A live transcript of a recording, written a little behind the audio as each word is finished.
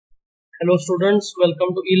Hello students,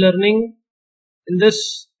 welcome to e-learning. In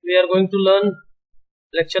this we are going to learn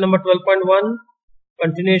lecture number 12.1,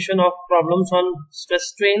 continuation of problems on stress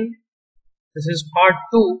strain. This is part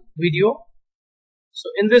 2 video.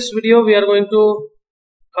 So in this video we are going to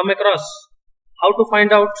come across how to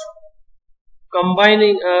find out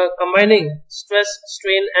combining stress,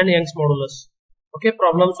 strain and Young's modulus. Okay,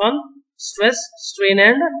 problems on stress, strain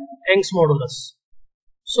and Young's modulus.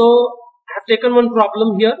 So I have taken one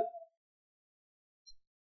problem here.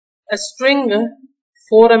 A string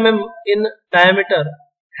 4 mm in diameter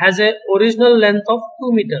has a original length of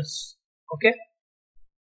 2 meters. Okay,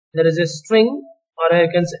 there is a string, or you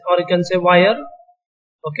can say wire,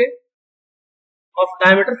 okay, of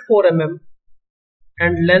diameter 4 mm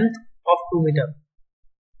and length of 2 meter.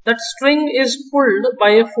 That string is pulled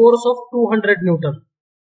by a force of 200 Newton.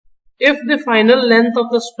 If the final length of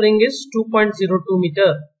the spring is 2.02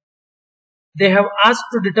 meter, they have asked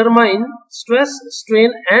to determine stress,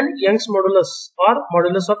 strain and Young's modulus or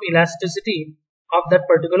modulus of elasticity of that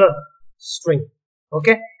particular string.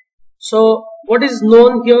 Okay, so what is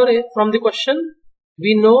known here from the question?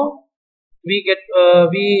 We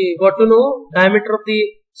got to know diameter of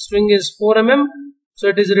the string is 4 mm, so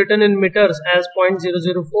it is written in meters as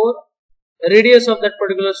 0.004. Radius of that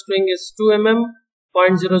particular string is 2 mm,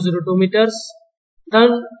 0.002 meters.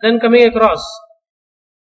 Then coming across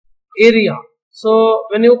area. So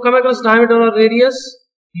when you come across diameter or radius,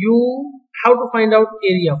 you have to find out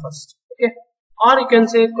area first. Okay, or you can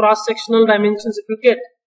say cross sectional dimensions. If you get,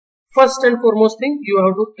 first and foremost thing, you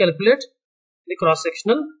have to calculate the cross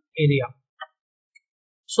sectional area.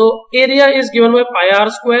 So area is given by pi r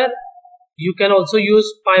square. You can also use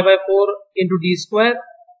pi by 4 into d square.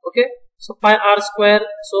 Okay, so pi r square,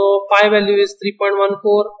 so pi value is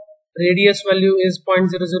 3.14, radius value is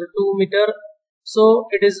 0.002 meter. So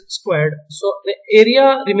it is squared. So the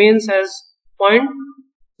area remains as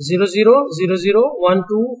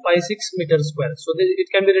 0.00001256 meters square. So it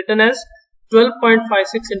can be written as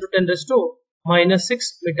 12.56 into 10 raised to minus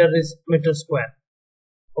 6 meter square.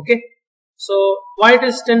 Okay. So why it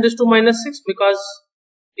is 10 raised to minus 6? Because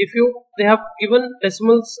if they have given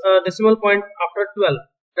decimal point after 12,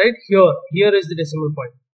 right? Here is the decimal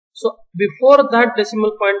point. So before that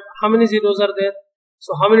decimal point, how many zeros are there?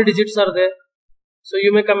 So how many digits are there? So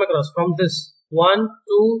you may come across from this 1,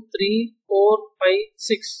 2, 3, 4, 5,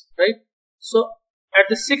 6, right? So at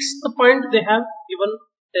the 6th point they have given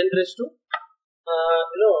 10 raised to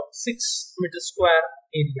 6 meter square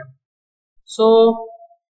area. So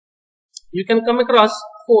you can come across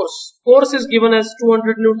force. Force is given as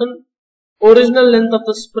 200 Newton. Original length of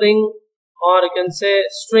the spring, or you can say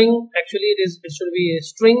string. Actually it should be a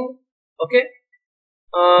string. Okay.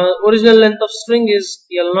 Original length of string is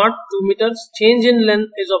L0, 2 meters. Change in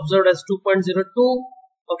length is observed as 2.02.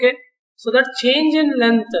 Okay, so that change in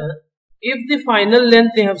length, if the final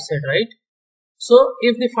length they have said, right? So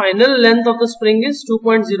if the final length of the spring is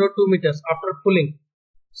 2.02 meters after pulling,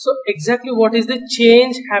 so exactly what is the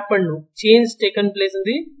change happened? Change taken place in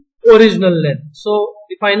the original length. So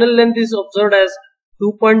the final length is observed as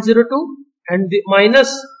 2.02 and the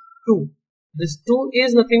minus 2. This 2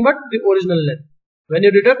 is nothing but the original length. When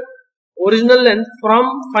you deduct original length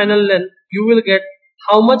from final length, you will get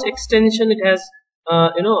how much extension it has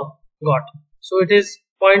got. So it is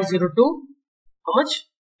 0.02. How much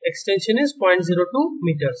extension is 0.02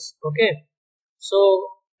 meters. Okay, so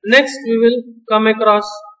next we will come across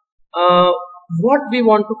what we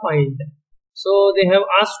want to find. So they have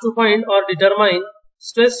asked to find or determine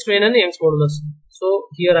stress, strain and Young's modulus. So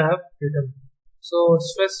here I have written, so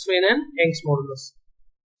stress, strain and Young's modulus.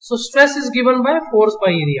 So stress is given by force by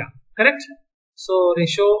area, correct? So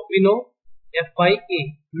ratio we know, F by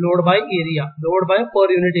A, load by area. Load by per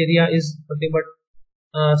unit area is nothing but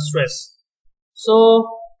stress. So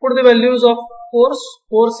put the values of force.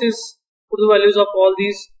 Force is put the values of all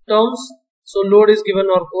these terms. So load is given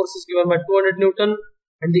or force is given by 200 Newton,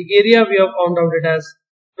 and the area we have found out it as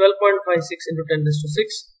 12.56 into 10 raised to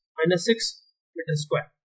 6 minus 6 meters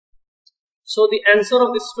square. So the answer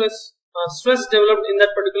of this stress developed in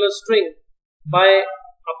that particular string by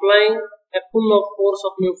applying a pull of force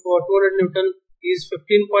of 200 Newton is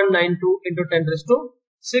 15.92 into 10 raised to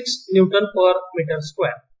 6 Newton per meter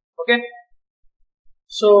square. Okay.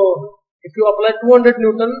 So if you apply 200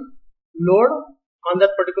 Newton load on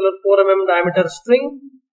that particular 4 mm diameter string,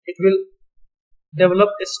 it will develop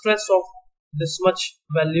a stress of this much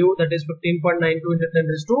value, that is 15.92 into 10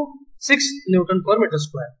 raised to 6 Newton per meter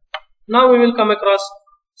square. Now we will come across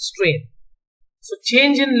strain. So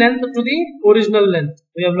change in length to the original length.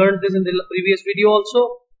 We have learned this in the previous video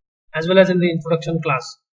also, as well as in the introduction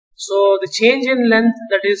class. So the change in length,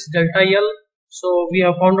 that is delta L. So we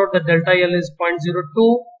have found out that delta L is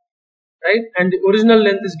 0.02, right? And the original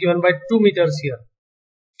length is given by 2 meters here.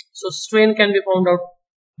 So strain can be found out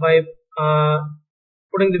by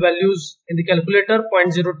putting the values in the calculator.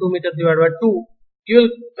 0.02 meter divided by 2. You will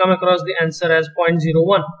come across the answer as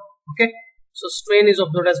 0.01. Okay. So strain is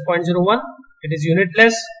observed as 0.01. It is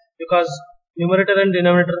unitless because numerator and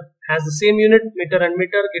denominator has the same unit. Meter and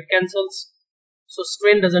meter get cancels. So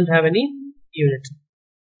strain doesn't have any unit.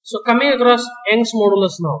 So coming across Young's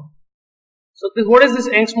modulus now. So what is this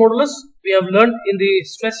Young's modulus? We have learned in the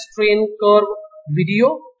stress strain curve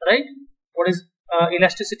video, right? What is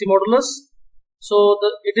elasticity modulus? So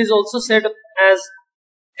it is also said as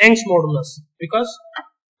Young's modulus because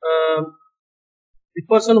the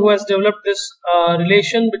person who has developed this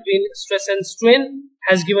relation between stress and strain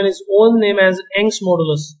has given his own name as Young's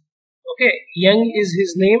modulus. Okay, Young is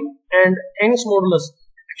his name and Young's modulus,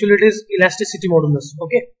 actually it is elasticity modulus.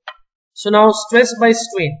 Okay, so now stress by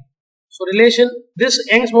strain. So relation, this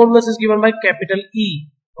Young's modulus is given by capital E.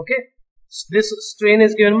 Okay, this strain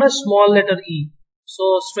is given by small letter e.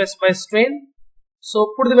 So stress by strain.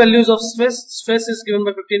 So put the values of stress. Stress is given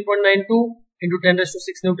by 15.92 into 10 raised to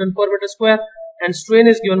 6 Newton per meter square, and strain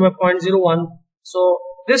is given by 0.01. So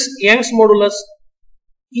this Young's modulus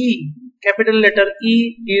E, capital letter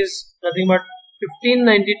E, is nothing but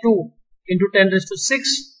 1592 into 10 raised to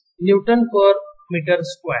 6 Newton per meter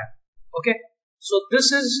square. Okay, so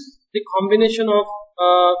this is the combination of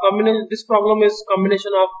this problem is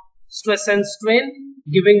combination of stress and strain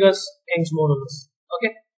giving us Young's modulus.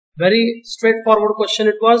 Okay, very straightforward question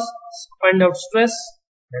it was. Find out stress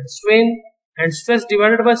and strain, and stress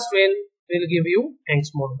divided by strain will give you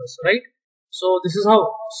Young's modulus, right? So this is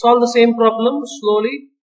how solve the same problem slowly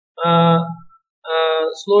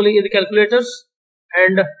in the calculators,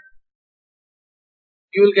 and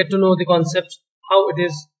you will get to know the concept how it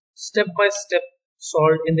is step by step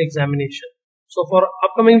solved in the examination. So for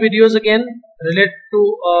upcoming videos, again relate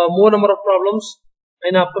to more number of problems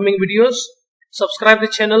in upcoming videos. Subscribe the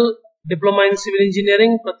channel Diploma in Civil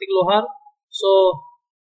Engineering Pratik Lohar. So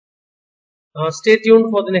stay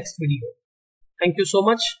tuned for the next video. Thank you so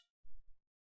much.